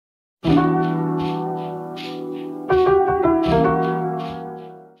Welcome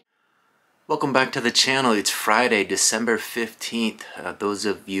back to the channel. It's Friday, December 15th. Those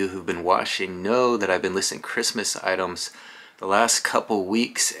of you who've been watching know that I've been listing Christmas items the last couple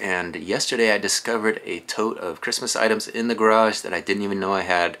weeks, and yesterday I discovered a tote of Christmas items in the garage that I didn't even know I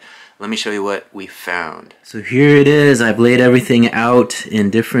had. Let me show you what we found. So here it is. I've laid everything out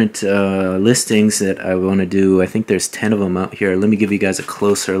in different listings that I want to do. I think there's 10 of them out here. Let me give you guys a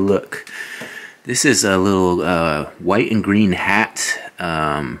closer look. This is a little white and green hat.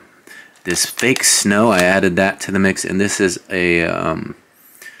 This fake snow, I added that to the mix, and this is a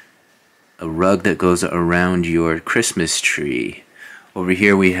rug that goes around your Christmas tree. Over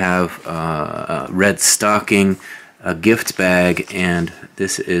here we have a red stocking, a gift bag, and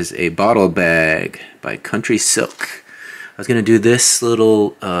this is a bottle bag by Country Silk. I was going to do this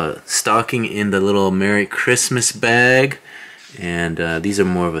little stocking in the little Merry Christmas bag, and these are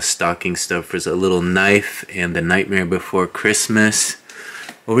more of a stocking stuff. There's a little knife and the Nightmare Before Christmas.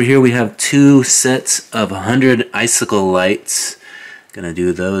 Over here we have 2 sets of 100 icicle lights. Gonna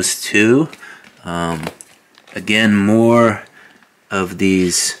do those too. Again, more of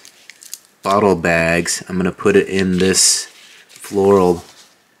these bottle bags. I'm gonna put it in this floral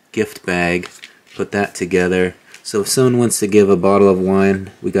gift bag. Put that together. So if someone wants to give a bottle of wine,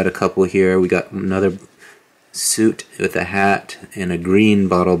 we got a couple here. We got another suit with a hat and a green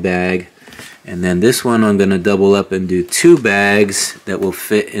bottle bag. And then this one I'm going to double up and do 2 bags that will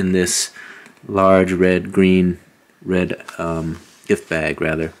fit in this large red gift bag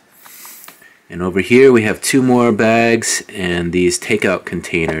rather. And over here we have 2 more bags and these takeout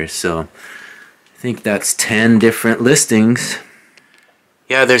containers. So I think that's 10 different listings.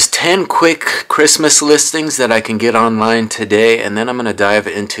 Yeah, there's 10 quick Christmas listings that I can get online today, and then I'm going to dive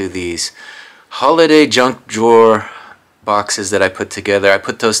into these holiday junk drawer boxes that I put together. I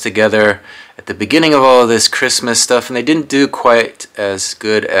put those together at the beginning of all of this Christmas stuff, and they didn't do quite as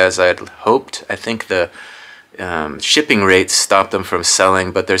good as I'd hoped. I think the shipping rates stopped them from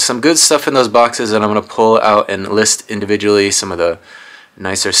selling, but there's some good stuff in those boxes, and I'm going to pull out and list individually some of the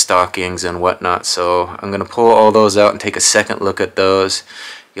nicer stockings and whatnot. So I'm going to pull all those out and take a second look at those.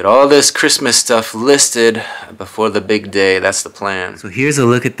 Get all this Christmas stuff listed before the big day. That's the plan. So here's a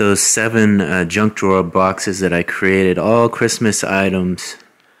look at those 7 junk drawer boxes that I created, all Christmas items.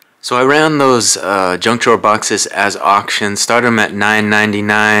 So I ran those junk drawer boxes as auctions, started them at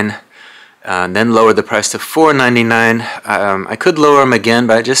 $9.99, then lowered the price to $4.99. I could lower them again,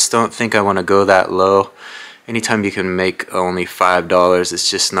 but I just don't think I want to go that low. Anytime you can make only $5, it's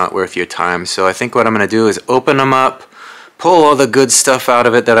just not worth your time. So I think what I'm going to do is open them up, pull all the good stuff out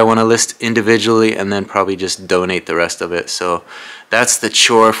of it that I want to list individually, and then probably just donate the rest of it. So that's the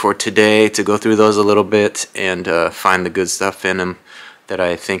chore for today, to go through those a little bit and find the good stuff in them that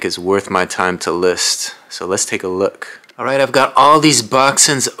I think is worth my time to list. So let's take a look. Alright, I've got all these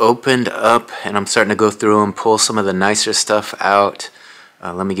boxes opened up, and I'm starting to go through and pull some of the nicer stuff out.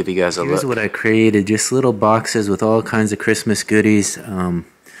 Let me give you guys a look. Here's what I created, just little boxes with all kinds of Christmas goodies. I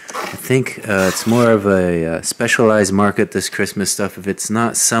think it's more of a specialized market, this Christmas stuff. If it's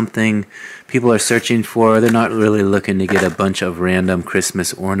not something people are searching for, they're not really looking to get a bunch of random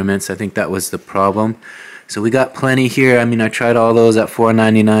Christmas ornaments. I think that was the problem. So we got plenty here. I mean, I tried all those at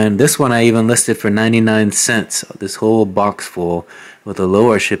 $4.99. This one I even listed for 99 cents. This whole box full with a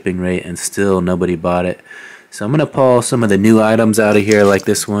lower shipping rate, and still nobody bought it. So I'm going to pull some of the new items out of here, like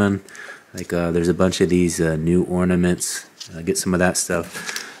this one. Like there's a bunch of these new ornaments. Get some of that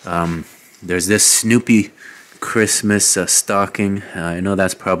stuff. There's this Snoopy Christmas stocking. I know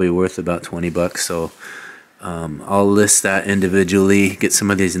that's probably worth about 20 bucks, so I'll list that individually. Get some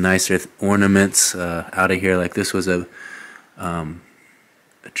of these nicer ornaments out of here. Like this was a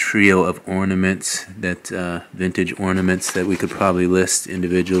trio of ornaments, that vintage ornaments that we could probably list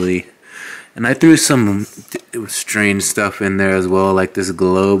individually. And I threw some strange stuff in there as well, like this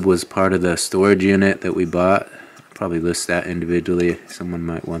globe was part of the storage unit that we bought. Probably list that individually. Someone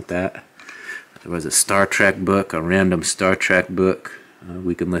might want that. There was a Star Trek book, a random Star Trek book.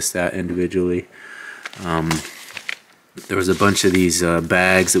 We can list that individually. There was a bunch of these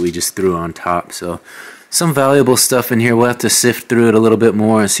bags that we just threw on top. So some valuable stuff in here. We'll have to sift through it a little bit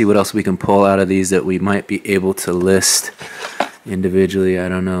more and see what else we can pull out of these that we might be able to list individually. I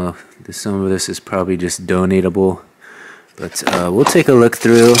don't know. Some of this is probably just donatable. But we'll take a look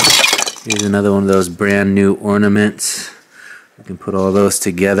through. Here's another one of those brand new ornaments. We can put all those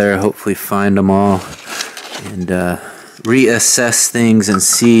together, hopefully find them all, and reassess things and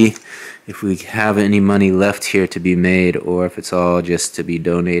see if we have any money left here to be made, or if it's all just to be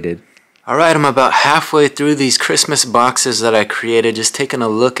donated. Alright, I'm about halfway through these Christmas boxes that I created, just taking a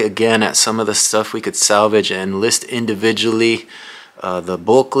look again at some of the stuff we could salvage and list individually. The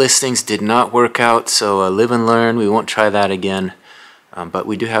bulk listings did not work out, so live and learn, we won't try that again. But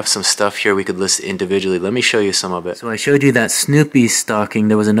we do have some stuff here we could list individually. Let me show you some of it. So I showed you that Snoopy stocking.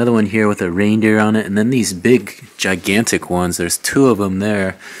 There was another one here with a reindeer on it, and then these big, gigantic ones. There's two of them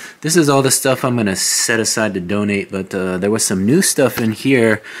there. This is all the stuff I'm going to set aside to donate, but there was some new stuff in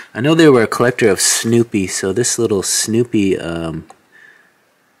here. I know they were a collector of Snoopy, so this little Snoopy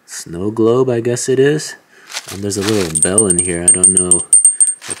snow globe, I guess it is. There's a little bell in here. I don't know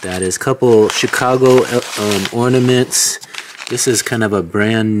what that is. Couple Chicago ornaments. This is kind of a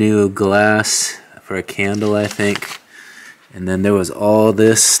brand new glass for a candle, I think. And then there was all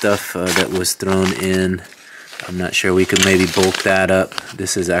this stuff that was thrown in. I'm not sure, we could maybe bulk that up.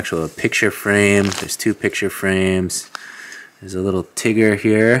 This is actually a picture frame. There's two picture frames. There's a little Tigger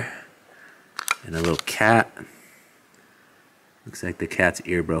here and a little cat. Looks like the cat's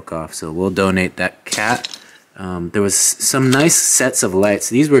ear broke off, so we'll donate that cat. There was some nice sets of lights.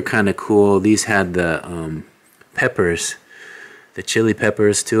 These were kind of cool. These had the peppers, the chili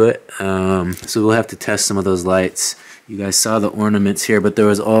peppers to it. So we'll have to test some of those lights. You guys saw the ornaments here, but there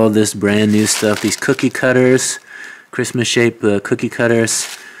was all this brand new stuff. These cookie cutters, Christmas shaped cookie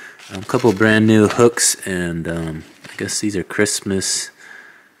cutters, a couple brand new hooks, and I guess these are Christmas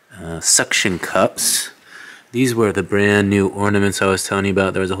suction cups. These were the brand new ornaments I was telling you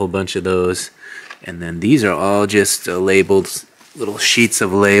about. There was a whole bunch of those. And then these are all just labeled, little sheets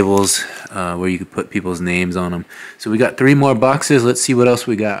of labels where you could put people's names on them. So we got 3 more boxes. Let's see what else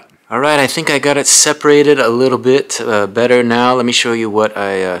we got. Alright, I think I got it separated a little bit better now. Let me show you what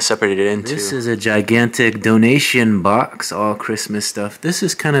I separated it into. This is a gigantic donation box, all Christmas stuff. This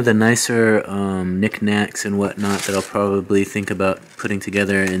is kind of the nicer knickknacks and whatnot that I'll probably think about putting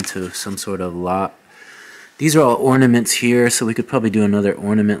together into some sort of lot. These are all ornaments here, so we could probably do another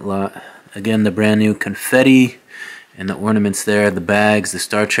ornament lot. Again, the brand new confetti and the ornaments there, the bags, the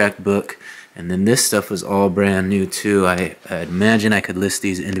Star Trek book. And then this stuff was all brand new too. I imagine I could list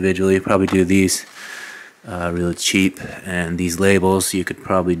these individually, probably do these really cheap. And these labels, you could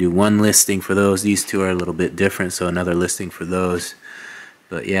probably do one listing for those. These two are a little bit different, so another listing for those.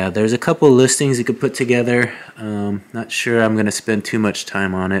 But yeah, there's a couple listings you could put together. Not sure I'm going to spend too much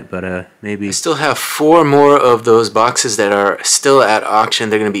time on it, but maybe. I still have 4 more of those boxes that are still at auction.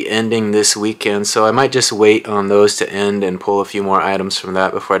 They're going to be ending this weekend, so I might just wait on those to end and pull a few more items from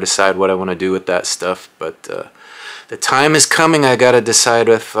that before I decide what I want to do with that stuff. But the time is coming. I got to decide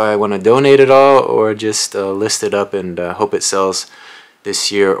if I want to donate it all or just list it up and hope it sells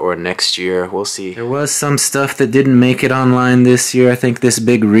this year or next year. We'll see. There was some stuff that didn't make it online this year. I think this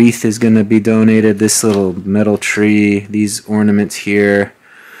big wreath is going to be donated. This little metal tree, these ornaments here,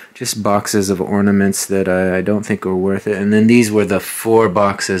 just boxes of ornaments that I don't think are worth it. And then these were the 4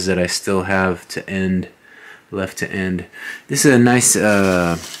 boxes that I still have to end, left to end. This is a nice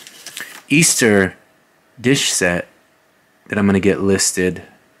Easter dish set that I'm going to get listed.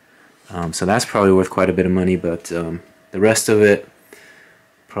 So that's probably worth quite a bit of money, but the rest of it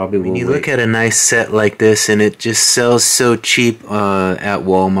probably will. When you look at a nice set like this and it just sells so cheap at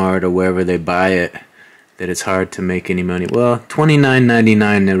Walmart or wherever they buy it that it's hard to make any money. Well,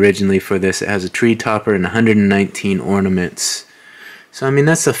 $29.99 originally for this. It has a tree topper and 119 ornaments. So I mean,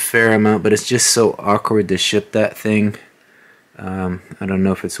 that's a fair amount, but it's just so awkward to ship that thing. I don't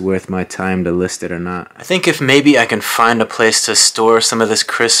know if it's worth my time to list it or not. I think if maybe I can find a place to store some of this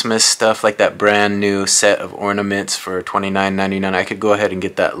Christmas stuff, like that brand new set of ornaments for $29.99, I could go ahead and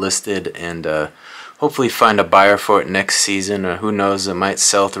get that listed and hopefully find a buyer for it next season, or who knows, it might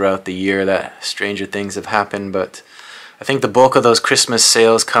sell throughout the year. That stranger things have happened, but I think the bulk of those Christmas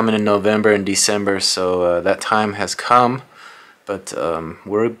sales coming in November and December, so that time has come. But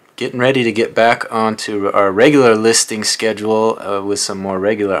we're getting ready to get back onto our regular listing schedule with some more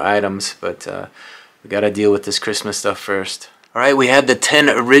regular items, but we got to deal with this Christmas stuff first. Alright, we had the 10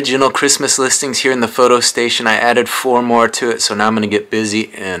 original Christmas listings here in the photo station. I added 4 more to it, so now I'm going to get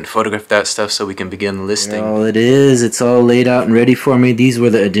busy and photograph that stuff so we can begin listing. Here all it is. It's all laid out and ready for me. These were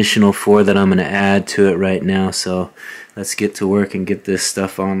the additional 4 that I'm going to add to it right now, so let's get to work and get this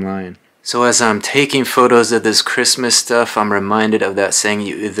stuff online. So as I'm taking photos of this Christmas stuff, I'm reminded of that saying,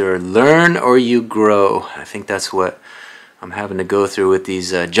 you either learn or you grow. I think that's what I'm having to go through with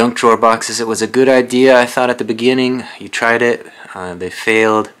these junk drawer boxes. It was a good idea, I thought, at the beginning. You tried it, they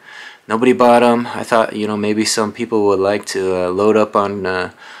failed. Nobody bought them. I thought, you know, maybe some people would like to load up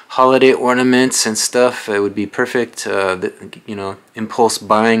on holiday ornaments and stuff. It would be perfect, you know, impulse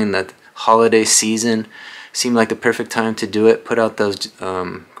buying in the holiday season. Seemed like the perfect time to do it. Put out those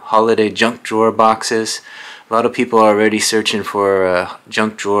holiday junk drawer boxes. A lot of people are already searching for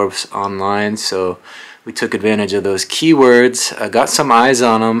junk drawers online, so we took advantage of those keywords. Got some eyes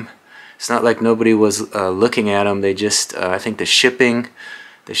on them. It's not like nobody was looking at them. They just, I think the shipping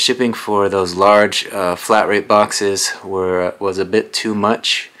for those large flat rate boxes was a bit too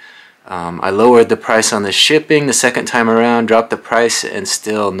much. I lowered the price on the shipping the second time around, dropped the price, and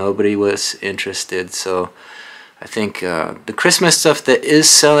still nobody was interested. So I think the Christmas stuff that is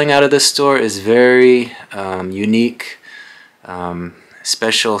selling out of the store is very unique,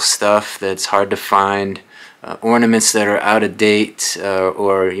 special stuff that's hard to find, ornaments that are out of date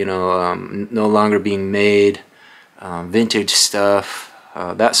or no longer being made, vintage stuff.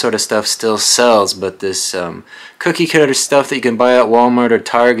 That sort of stuff still sells, but this cookie cutter stuff that you can buy at Walmart or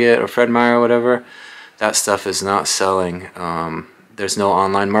Target or Fred Meyer or whatever, that stuff is not selling. There's no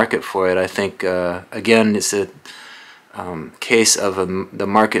online market for it. I think, again, it's a case of the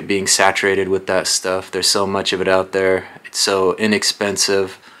market being saturated with that stuff. There's so much of it out there. It's so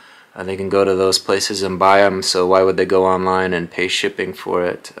inexpensive. They can go to those places and buy them, so why would they go online and pay shipping for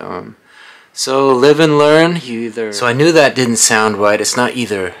it? So live and learn. So I knew that didn't sound right. It's not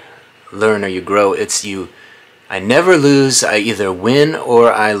either learn or you grow. It's I never lose. I either win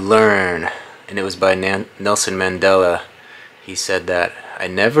or I learn. And it was by Nelson Mandela. He said that. I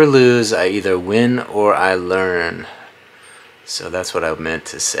never lose. I either win or I learn. So that's what I meant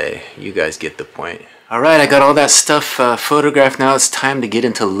to say. You guys get the point. Alright, I got all that stuff photographed. Now it's time to get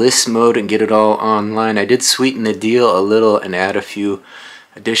into list mode and get it all online. I did sweeten the deal a little and add a few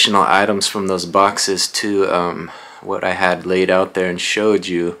additional items from those boxes to what I had laid out there and showed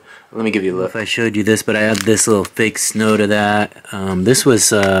you. Let me give you a look. If I showed you this, but I added this little fake snow to that. This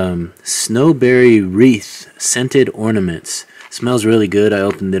was snowberry wreath scented ornaments. Smells really good. I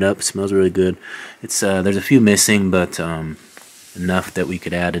opened it up. It smells really good. It's there's a few missing, but enough that we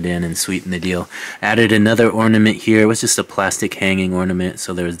could add it in and sweeten the deal. Added another ornament here. It was just a plastic hanging ornament.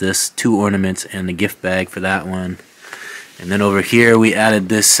 So there's this 2 ornaments and a gift bag for that one. And then over here we added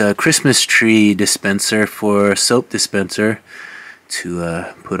this Christmas tree dispenser for soap dispenser to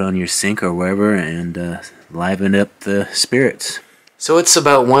put on your sink or wherever and liven up the spirits. So it's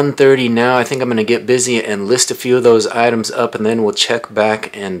about 1:30 now. I think I'm going to get busy and list a few of those items up, and then we'll check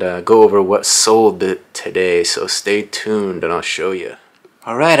back and go over what sold today. So stay tuned and I'll show you.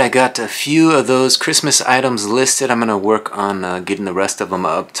 Alright, I got a few of those Christmas items listed. I'm going to work on getting the rest of them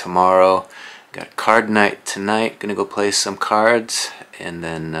up tomorrow. Got card night tonight, gonna go play some cards, and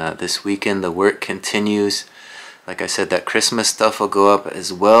then this weekend the work continues. Like I said, that Christmas stuff will go up,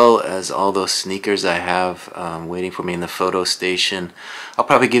 as well as all those sneakers I have waiting for me in the photo station. I'll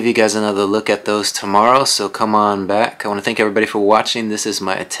probably give you guys another look at those tomorrow, so come on back. I want to thank everybody for watching. This is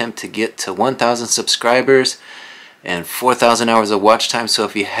my attempt to get to 1,000 subscribers and 4,000 hours of watch time, so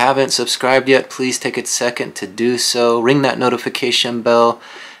if you haven't subscribed yet, please take a second to do so. Ring that notification bell.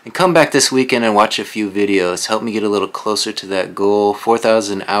 And come back this weekend and watch a few videos. Help me get a little closer to that goal.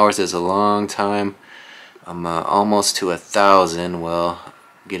 4,000 hours is a long time. I'm almost to 1,000. Well,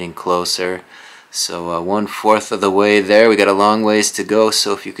 getting closer. So 1/4 of the way there. We got a long ways to go.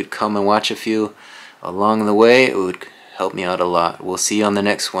 So if you could come and watch a few along the way, it would help me out a lot. We'll see you on the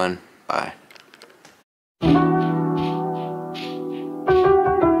next one. Bye.